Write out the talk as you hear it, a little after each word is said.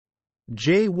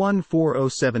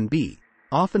J1407b,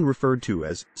 often referred to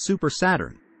as Super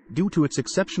Saturn, due to its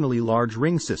exceptionally large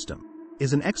ring system,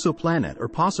 is an exoplanet or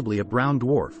possibly a brown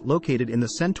dwarf located in the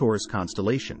Centaurus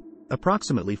constellation,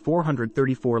 approximately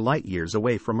 434 light-years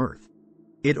away from Earth.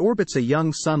 It orbits a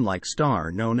young Sun-like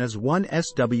star known as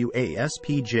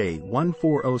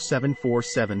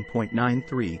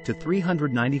 1SWASP-J14074.93 to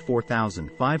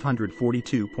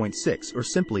 394,542.6, or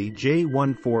simply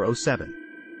J1407.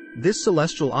 This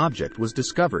celestial object was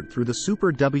discovered through the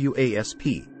Super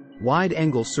WASP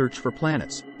Wide-Angle Search for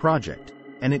Planets project,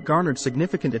 and it garnered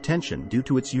significant attention due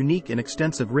to its unique and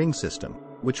extensive ring system,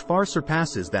 which far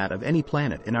surpasses that of any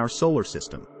planet in our solar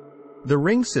system. The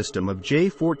ring system of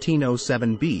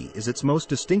J1407b is its most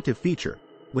distinctive feature,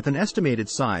 with an estimated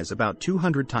size about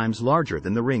 200 times larger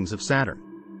than the rings of Saturn.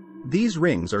 These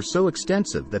rings are so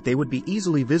extensive that they would be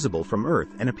easily visible from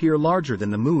Earth and appear larger than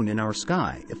the Moon in our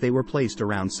sky if they were placed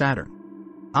around Saturn.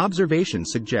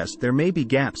 Observations suggest there may be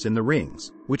gaps in the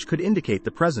rings, which could indicate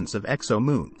the presence of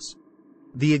exo-moons.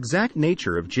 The exact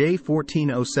nature of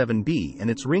J1407b and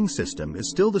its ring system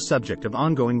is still the subject of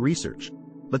ongoing research,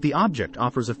 but the object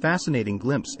offers a fascinating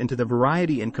glimpse into the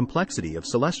variety and complexity of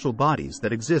celestial bodies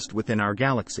that exist within our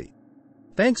galaxy.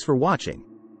 Thanks for watching.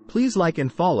 Please like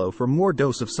and follow for more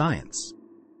dose of science.